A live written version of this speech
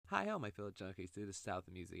Hi, all my fellow junkies. This is South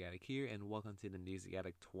Music Addict here, and welcome to the Music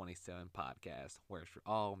Addict 27 podcast, where it's for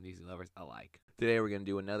all music lovers alike. Today, we're going to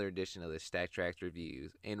do another edition of the Stack Tracks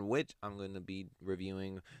reviews, in which I'm going to be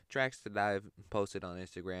reviewing tracks that I've posted on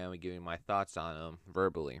Instagram and giving my thoughts on them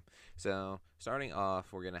verbally. So, starting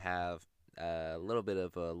off, we're going to have a little bit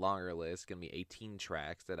of a longer list. It's going to be 18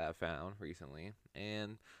 tracks that I've found recently,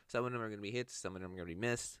 and some of them are going to be hits, some of them are going to be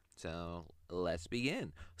missed. So, let's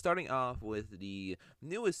begin. Starting off with the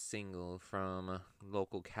newest single from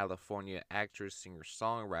local California actress, singer,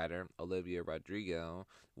 songwriter Olivia Rodrigo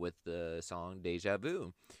with the song Deja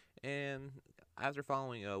Vu. And after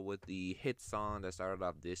following up with the hit song that started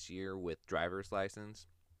off this year with Driver's License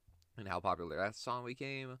and how popular that song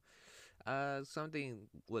became, something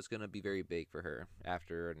was going to be very big for her.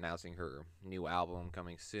 After announcing her new album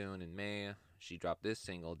coming soon in May, she dropped this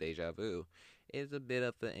single, Deja Vu. It's a bit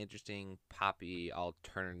of an interesting poppy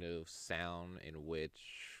alternative sound in which,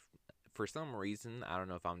 for some reason, I don't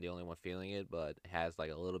know if I'm the only one feeling it, but has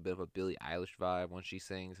like a little bit of a Billie Eilish vibe when she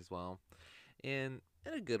sings as well. In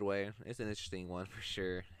a good way. It's an interesting one for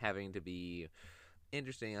sure, having to be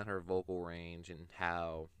interesting on her vocal range and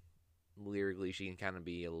how lyrically she can kind of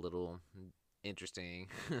be a little interesting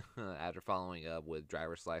after following up with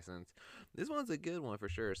Driver's License. This one's a good one for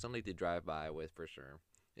sure, something to drive by with for sure.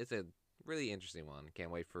 It's a really interesting one.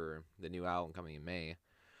 Can't wait for the new album coming in May.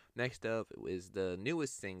 Next up is the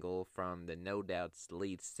newest single from the No Doubt's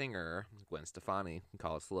lead singer, Gwen Stefani,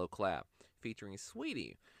 called Slow Clap, featuring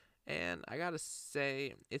Sweetie. And I gotta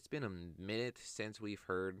say, it's been a minute since we've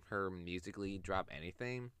heard her musically drop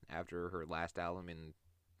anything after her last album in,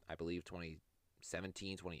 I believe,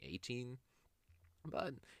 2017, 2018.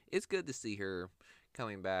 But it's good to see her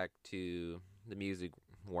coming back to the music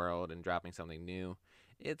world and dropping something new.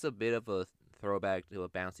 It's a bit of a throwback to a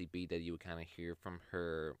bouncy beat that you would kind of hear from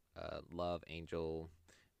her Love Angel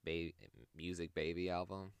Music Baby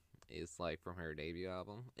album. It's like from her debut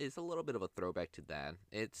album. It's a little bit of a throwback to that.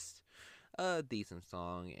 It's a decent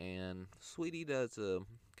song, and Sweetie does a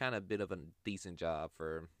kind of bit of a decent job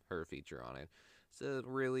for her feature on it. It's a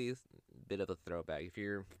really bit of a throwback. If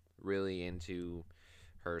you're really into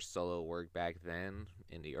her solo work back then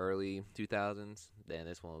in the early 2000s, then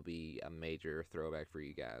this one will be a major throwback for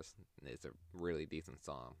you guys. It's a really decent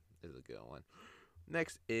song. It's a good one.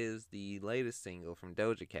 Next is the latest single from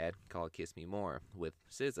Doja Cat called Kiss Me More with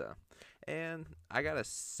SZA. And I gotta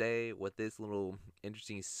say, with this little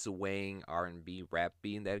interesting swaying R&B rap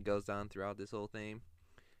beat that goes on throughout this whole thing,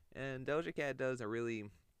 and Doja Cat does a really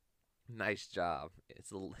nice job.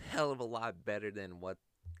 It's a hell of a lot better than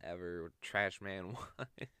whatever Trash Man was.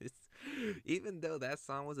 Even though that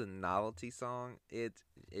song was a novelty song, it's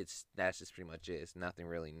that's just pretty much it. It's nothing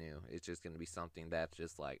really new. It's just gonna be something that's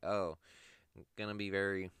just like, oh, gonna be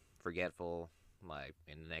very forgetful, like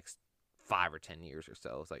in the next 5 or 10 years or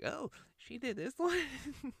so. It's like, oh, she did this one.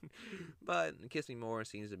 But Kiss Me More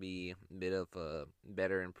seems to be a bit of a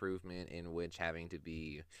better improvement in which having to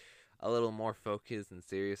be a little more focused and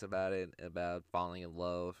serious about it, about falling in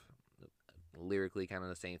love. Lyrically, kind of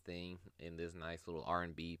the same thing in this nice little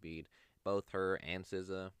R&B beat. Both her and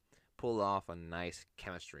SZA pull off a nice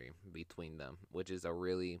chemistry between them, which is a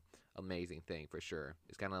really amazing thing for sure.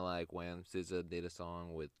 It's kind of like when SZA did a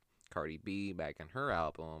song with Cardi B back in her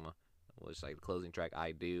album, which like the closing track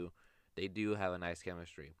I Do. They do have a nice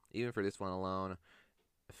chemistry. Even for this one alone,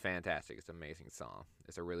 fantastic. It's an amazing song.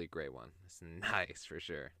 It's a really great one. It's nice for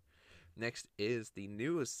sure. Next is the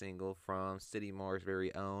newest single from City Moore's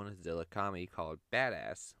very own Zilla Kami called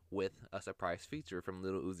Badass with a surprise feature from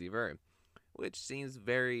Little Uzi Vert, which seems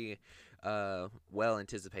very well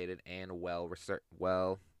anticipated and well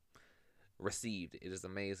received. It is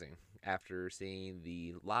amazing. After seeing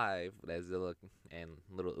the live that Zilla and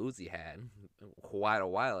Little Uzi had quite a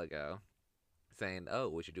while ago, saying, "Oh,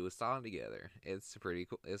 we should do a song together." It's pretty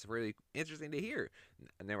cool. It's really interesting to hear.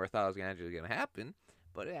 I never thought it was actually gonna happen,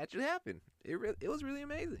 but it actually happened. It was really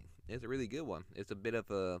amazing. It's a really good one. It's a bit of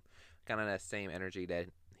a kind of that same energy that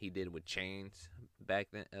he did with Chains back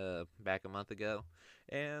a month ago,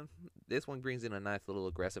 and this one brings in a nice little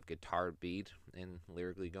aggressive guitar beat and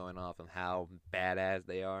lyrically going off of how badass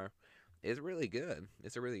they are. It's really good.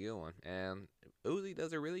 It's a really good one, and Uzi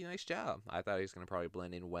does a really nice job. I thought he was gonna probably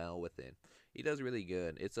blend in well with it. He does really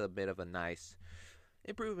good. It's a bit of a nice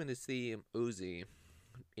improvement to see Uzi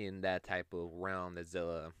in that type of realm that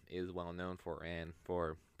Zilla is well known for, and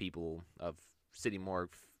for people of City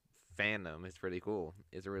Morgue fandom, it's pretty cool.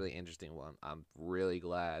 It's a really interesting one. I'm really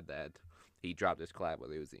glad that he dropped this collab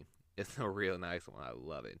with Uzi. It's a real nice one. I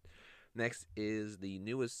love it. Next is the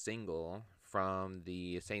newest single from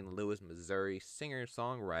the St. Louis, Missouri singer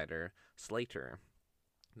songwriter Slater.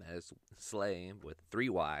 That is Slay with three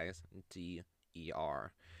Y's,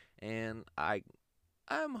 Ter. And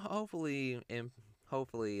I'm hopefully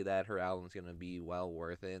that her album's gonna be well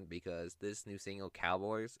worth it, because this new single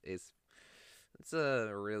Cowboys is it's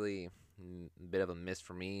a really bit of a miss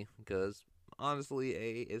for me, because honestly,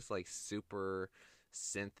 it's like super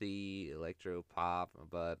synthy electro pop,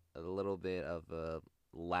 but a little bit of a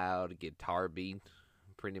loud guitar beat,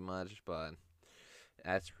 pretty much. But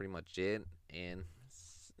that's pretty much it. And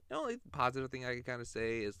the only positive thing I can kind of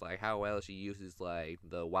say is like how well she uses like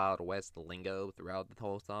the Wild West lingo throughout the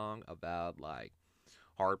whole song about like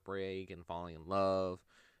heartbreak and falling in love.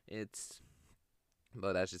 It's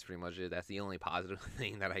But that's just pretty much it. That's the only positive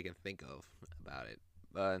thing that I can think of about it.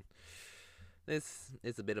 But this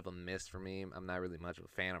is a bit of a miss for me. I'm not really much of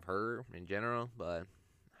a fan of her in general, but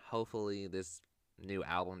hopefully this new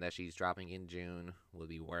album that she's dropping in June will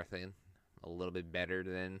be worth it. A little bit better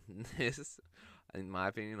than this, in my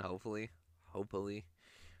opinion. Hopefully.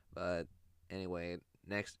 But anyway,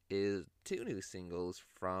 next is two new singles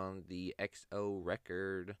from the XO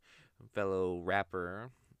record fellow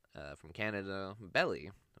rapper from Canada, Belly,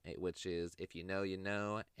 which is If You Know, You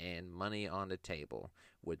Know, and Money on the Table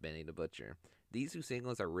with Benny the Butcher. These two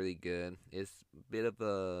singles are really good. It's a bit of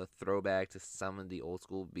a throwback to some of the old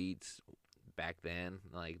school beats back then,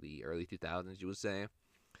 like the early 2000s, you would say.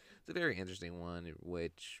 It's a very interesting one,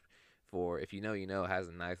 which, for If You Know, You Know, has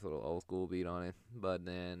a nice little old school beat on it. But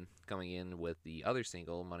then coming in with the other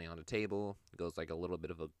single, Money on the Table, goes like a little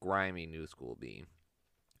bit of a grimy new school beat,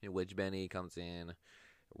 in which Benny comes in,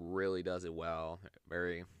 really does it well,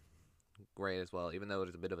 very great as well. Even though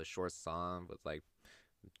it's a bit of a short song, with like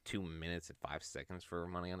 2 minutes and 5 seconds for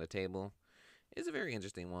Money on the Table, it's a very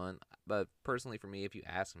interesting one. But personally, for me, if you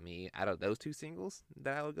ask me, out of those two singles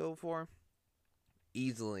that I would go for,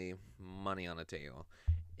 easily Money on the Table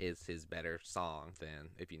is his better song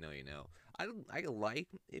than If You Know, You Know. I like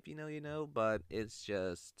If You Know, You Know, but it's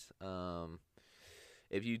just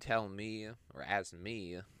if you tell me or ask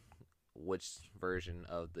me which version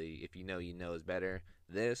of the If You Know, You Know is better,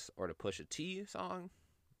 this or the Pusha T song,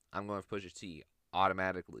 I'm going for Pusha T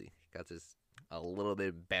automatically, because it's a little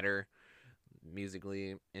bit better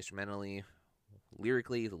musically, instrumentally,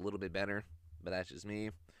 lyrically, it's a little bit better, but that's just me.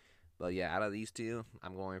 But yeah, out of these two,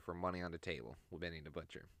 I'm going for Money on the Table with Benny the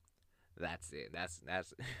Butcher. That's it. That's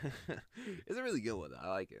it's a really good one. I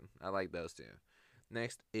like it. I like those two.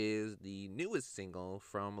 Next is the newest single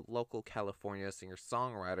from local California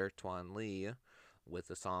singer-songwriter Tuan Lee, with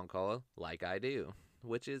a song called Like I Do,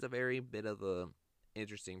 which is a very bit of a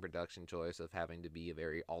interesting production choice of having to be a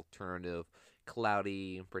very alternative,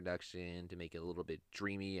 cloudy production to make it a little bit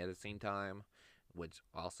dreamy at the same time, which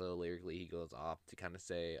also lyrically he goes off to kind of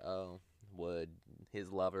say, oh, would his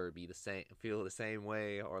lover be the same, feel the same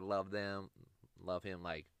way, or love him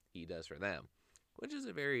like he does for them, which is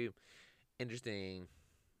a very interesting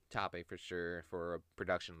topic for sure for a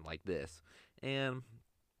production like this. And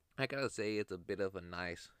I gotta say, it's a bit of a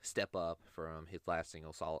nice step up from his last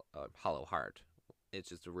single, Hollow Heart. It's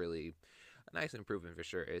just a nice improvement for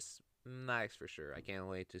sure. It's nice for sure. I can't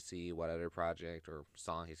wait to see what other project or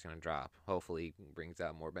song he's gonna drop. Hopefully, he brings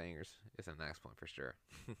out more bangers. It's a nice one for sure.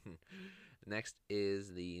 Next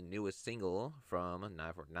is the newest single from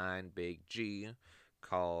 949 Big G,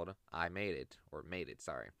 called I Made It, or Made It,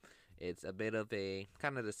 sorry. It's a bit of a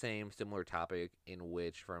kind of the same similar topic, in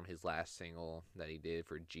which from his last single that he did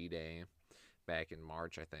for G Day back in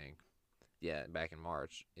March, I think. Yeah, back in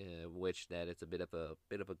March, which that it's a bit of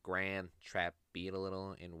a grand trap beat, a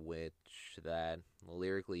little, in which that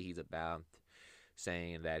lyrically he's about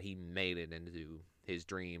saying that he made it into his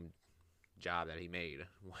dream job that he made,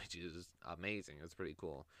 which is amazing. It's pretty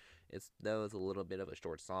cool. It's a little bit of a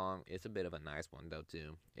short song. It's a bit of a nice one though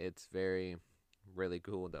too. It's very really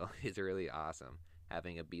cool though. It's really awesome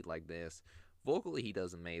having a beat like this. Vocally, he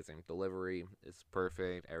does amazing. Delivery is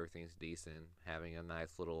perfect. Everything's decent. Having a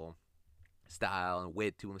nice little style and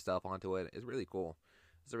wit to himself onto it is really cool.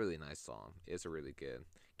 It's a really nice song. It's a really good.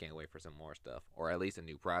 Can't wait for some more stuff, or at least a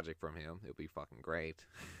new project from him. It'll be fucking great.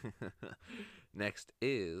 Next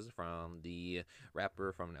is from the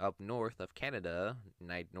rapper from up north of Canada,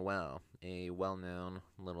 Night Noel, a well-known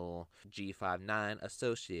little G59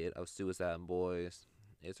 associate of Suicide Boys.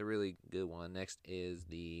 It's a really good one. Next is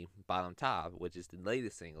the Bottom Top, which is the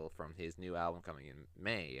latest single from his new album coming in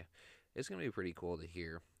May. It's going to be pretty cool to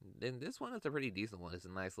hear. Then this one is a pretty decent one. It's a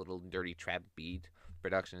nice little dirty trap beat.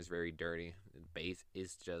 Production is very dirty. The bass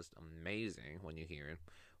is just amazing when you hear it.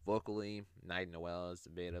 Vocally, Night Noel is a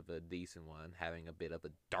bit of a decent one, having a bit of a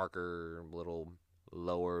darker, little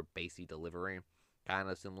lower bassy delivery. Kind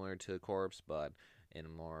of similar to Corpse, but in a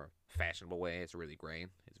more fashionable way. It's really great.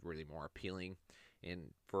 It's really more appealing.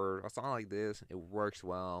 And for a song like this, it works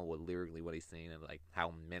well with lyrically what he's saying and like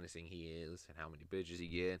how menacing he is and how many bitches he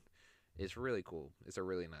get. It's really cool. It's a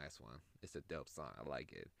really nice one. It's a dope song. I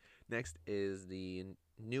like it. Next is the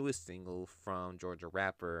newest single from Georgia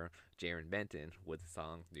rapper Jaron Benton with the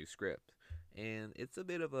song New Script. And it's a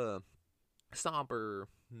bit of a somber,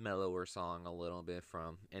 mellower song a little bit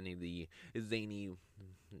from any of the zaniness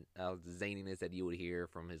that you would hear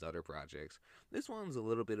from his other projects. This one's a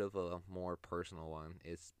little bit of a more personal one.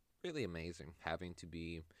 It's really amazing having to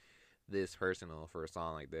be this personal for a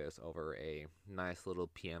song like this over a nice little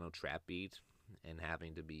piano trap beat and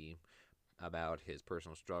having to be about his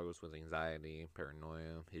personal struggles with anxiety,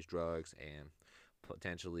 paranoia, his drugs, and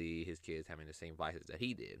potentially his kids having the same vices that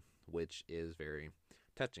he did, which is very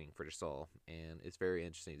touching for the soul. And it's very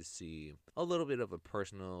interesting to see a little bit of a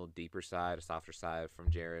personal, deeper side, a softer side from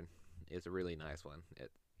Jared. It's a really nice one.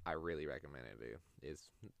 I really recommend it, dude. It's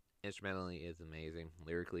instrumentally is amazing.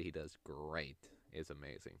 Lyrically, he does great. It's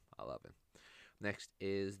amazing. I love it. Next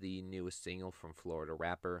is the newest single from Florida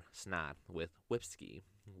rapper Snot with Whipski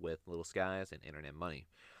with Little Skies and Internet Money.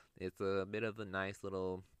 It's a bit of a nice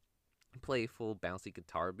little playful, bouncy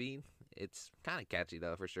guitar beat. It's kind of catchy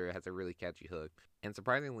though, for sure. It has a really catchy hook. And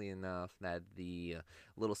surprisingly enough, that the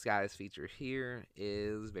Little Skies feature here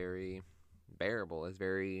is very bearable. It's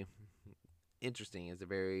very interesting. It's a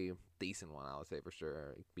very decent one, I would say for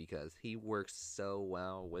sure, because he works so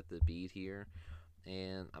well with the beat here.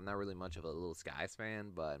 And I'm not really much of a Little Skies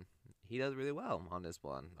fan, but he does really well on this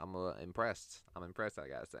one. I'm impressed. I'm impressed, I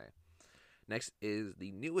gotta say. Next is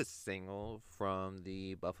the newest single from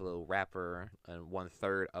the Buffalo rapper and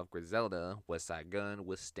 1/3 of Griselda, Westside Gunn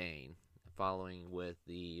with Stain, following with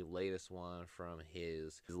the latest one from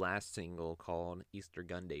his last single called Easter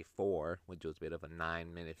Gun Day 4, which was a bit of a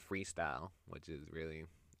 9-minute freestyle, which is really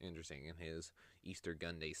interesting in his Easter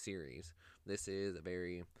Gun Day series. This is a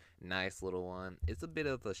very nice little one. It's a bit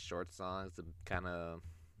of a short song. It's kind of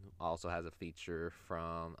also has a feature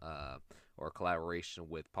from or collaboration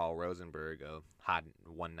with Paul Rosenberg of Hot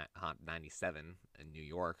 97 in New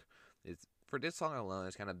York. It's for this song alone.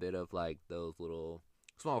 It's kind of a bit of like those little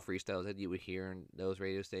small freestyles that you would hear in those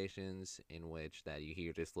radio stations, in which that you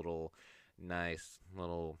hear this little nice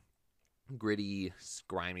little gritty,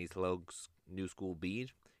 grimy, slow new school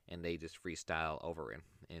beat, and they just freestyle over it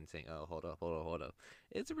and saying, "Oh, hold up, hold up, hold up."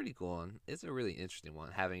 It's a pretty cool one. It's a really interesting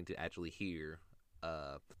one. Having to actually hear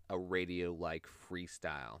a radio like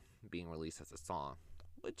freestyle being released as a song,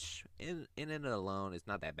 which in and alone is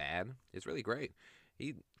not that bad. It's really great.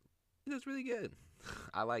 He does really good.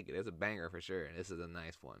 I like it. It's a banger for sure. This is a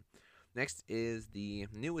nice one. Next is the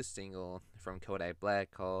newest single from Kodak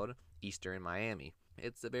Black called Easter in Miami.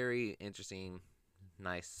 It's a very interesting,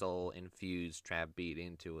 nice soul infused trap beat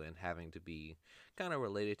into it, and having to be kind of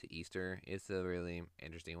related to Easter. It's a really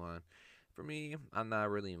interesting one. For me, I'm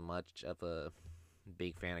not really much of a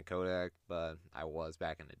big fan of Kodak, but I was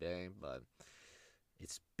back in the day. But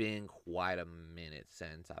it's been quite a minute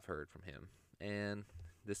since I've heard from him, and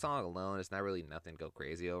the song alone is not really nothing to go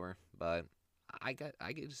crazy over. But I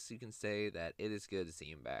guess you can say that it is good to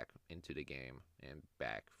see him back into the game and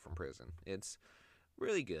back from prison. It's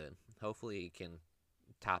really good. Hopefully he can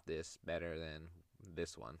top this better than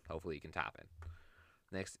this one. Hopefully he can top it.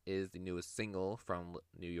 Next is the newest single from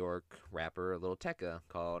New York rapper Lil Tecca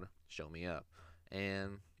called Show Me Up.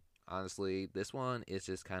 And honestly, this one is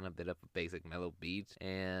just kind of a bit of a basic mellow beat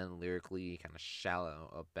and lyrically kind of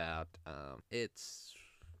shallow about it's,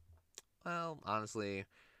 well, honestly,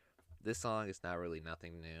 this song is not really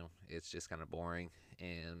nothing new. It's just kind of boring,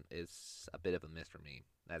 and it's a bit of a miss for me.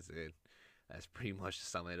 That's it. That's pretty much to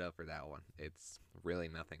sum it up for that one. It's really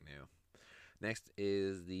nothing new. Next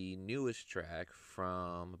is the newest track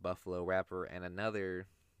from Buffalo rapper and another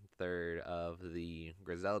third of the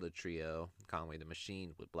Griselda trio, Conway the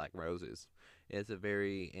Machine with Black Roses. It's a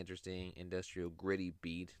very interesting industrial gritty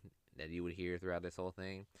beat that you would hear throughout this whole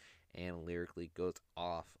thing, and lyrically goes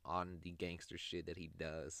off on the gangster shit that he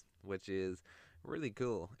does, which is really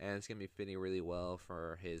cool, and it's gonna be fitting really well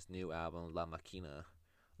for his new album La Machina.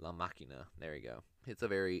 La Machina, there you go. It's a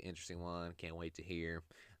very interesting one. Can't wait to hear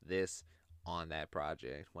this on that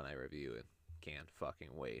project when I review it. Can't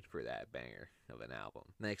fucking wait for that banger of an album.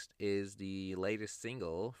 Next is the latest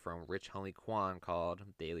single from Rich Homie Quan called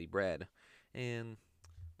Daily Bread. And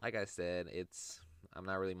like I said, I'm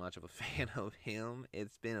not really much of a fan of him.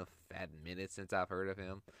 It's been a fat minute since I've heard of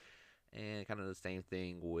him. And kind of the same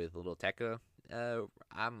thing with Lil Tecca. I'm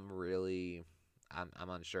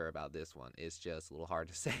unsure about this one. It's just a little hard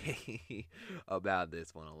to say about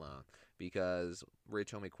this one alone, because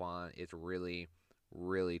Rich Homie Quan is really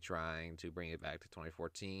really trying to bring it back to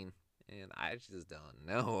 2014. And I just don't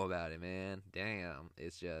know about it, man. Damn.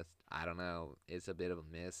 It's just, I don't know. It's a bit of a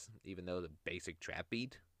miss. Even though the basic trap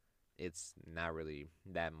beat, it's not really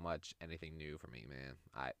that much anything new for me, man.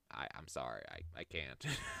 I'm sorry. I can't.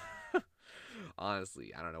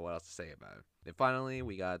 Honestly, I don't know what else to say about it. Then finally,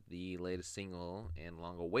 we got the latest single and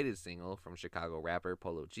long-awaited single from Chicago rapper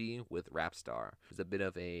Polo G with Rap Star. It's a bit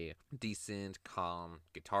of a decent, calm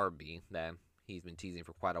guitar beat that he's been teasing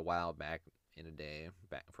for quite a while back in the day,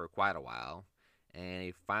 back for quite a while. And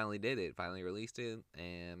he finally did it, finally released it,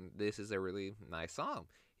 and this is a really nice song.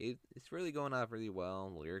 It's really going off really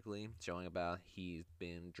well lyrically, showing about he's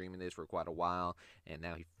been dreaming this for quite a while, and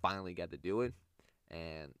now he finally got to do it.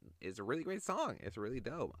 And it's a really great song. It's really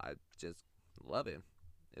dope. I just love it.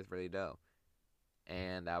 It's really dope.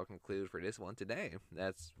 And that will conclude for this one today.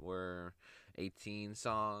 That's where 18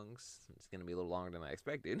 songs. It's going to be a little longer than I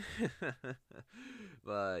expected.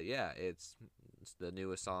 But yeah, it's the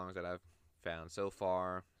newest songs that I've found so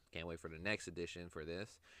far. Can't wait for the next edition for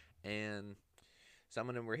this. And some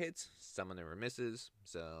of them were hits, some of them were misses.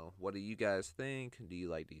 So, what do you guys think? Do you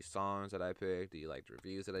like these songs that I picked? Do you like the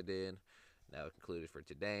reviews that I did? That will conclude it for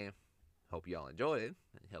today. Hope y'all enjoyed it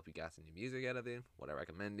and hope you got some new music out of it. Would I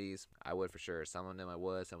recommend these? I would for sure. Some of them I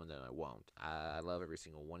would, some of them I won't. I love every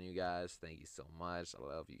single one of you guys. Thank you so much. I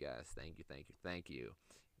love you guys. Thank you, thank you, thank you.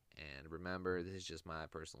 And remember, this is just my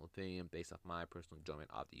personal opinion based off my personal enjoyment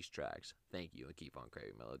of these tracks. Thank you and keep on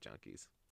craving Mellow Junkies.